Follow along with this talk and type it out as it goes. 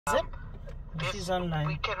Is it? She's online.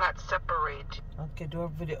 We cannot separate. Okay, do a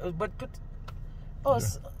video. But put. Oh.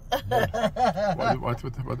 Yeah.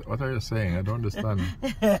 What are you saying? I don't understand.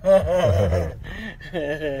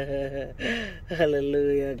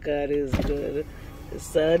 Hallelujah. God is good. The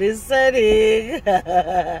sun is setting.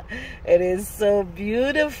 It is so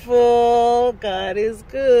beautiful. God is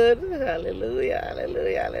good. Hallelujah.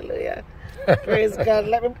 Hallelujah. Hallelujah. Praise God.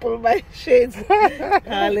 Let me pull my shades.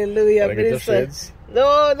 Hallelujah. Can I get your shades?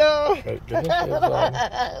 No, no. Get your shades on.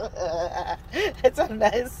 It's a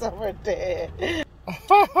nice summer day.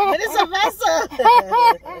 Minister Vessel.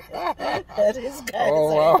 These guys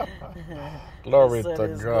Oh, wow. Glory The sun to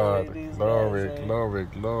is God. going, Glory, these guys are- glory,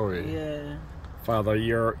 glory. Yeah. Father,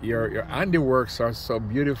 your handiworks are so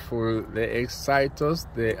beautiful. They excite us,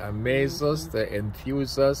 they amaze us, they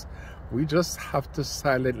enthuse us. We just have to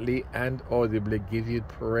silently and audibly give you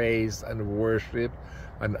praise and worship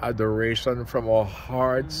and adoration from our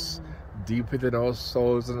hearts, deep within our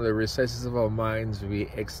souls and the recesses of our minds. We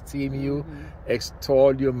esteem you,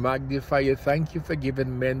 extol you, magnify you. Thank you for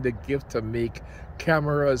giving men the gift to make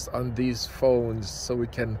cameras on these phones so we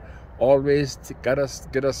can always get a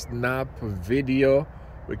snap video.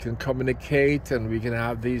 We can communicate and we can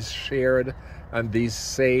have these shared and these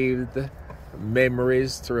saved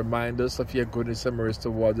memories to remind us of your goodness and mercy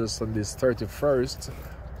towards us on this 31st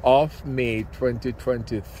of May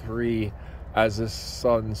 2023 as the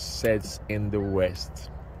sun sets in the west.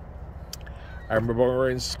 I remember when we were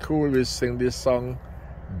in school, we sing this song,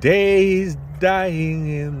 "Days dying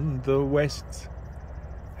in the west,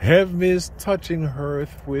 heaven is touching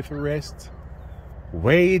earth with rest.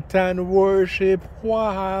 Wait and worship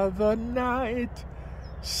while the night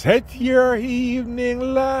set your evening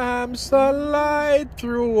lamps alight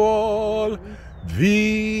through all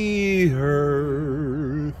the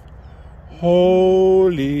earth.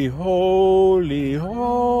 Holy, holy,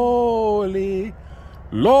 holy,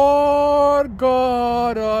 Lord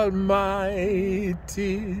God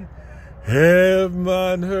Almighty, heaven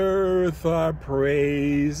and earth are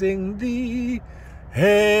praising thee.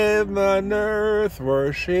 Heaven and earth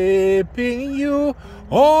worshiping you,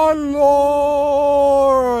 O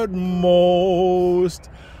Lord most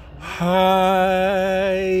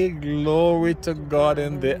high. Glory to God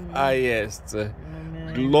in the highest.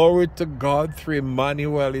 Glory to God through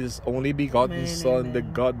Emmanuel, his only begotten Son, the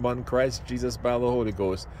God-man Christ Jesus by the Holy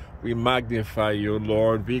Ghost. We magnify you,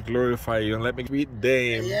 Lord. We glorify you. And let me greet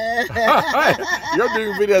Dame. Yeah. You're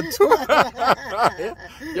doing video too.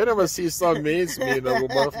 You never see so amazing, me,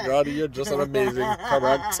 woman of God. You're just an amazing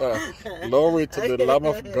character. Glory to the Lamb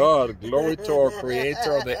of God. Glory to our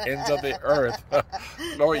Creator on the ends of the earth.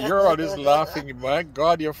 Lord, you're always laughing. My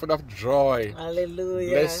God, you're full of joy.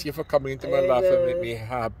 Hallelujah. Bless you for coming into my life and make me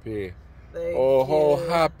happy. Oh, how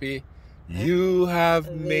happy you have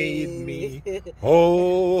made me.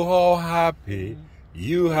 Oh, how happy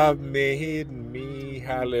you have made me.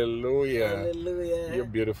 Hallelujah. Hallelujah. You're a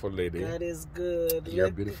beautiful lady. God is good. You're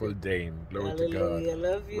a beautiful dame. Glory to God. Hallelujah.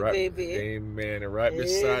 Love you, baby. Amen. Right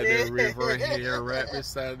beside the river here. Right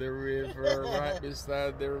beside the river. Right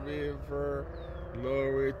beside the river.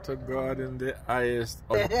 Glory to God in the highest.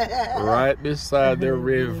 Right beside the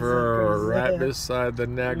river. Right beside the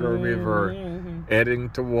Niagara River. Heading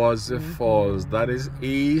towards the falls. That is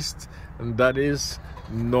east and that is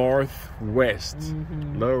northwest.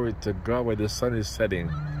 Glory to God where the sun is setting.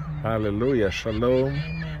 Hallelujah. Shalom.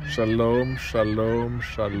 Shalom. Shalom.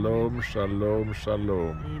 Shalom. Shalom.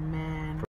 Shalom. Amen.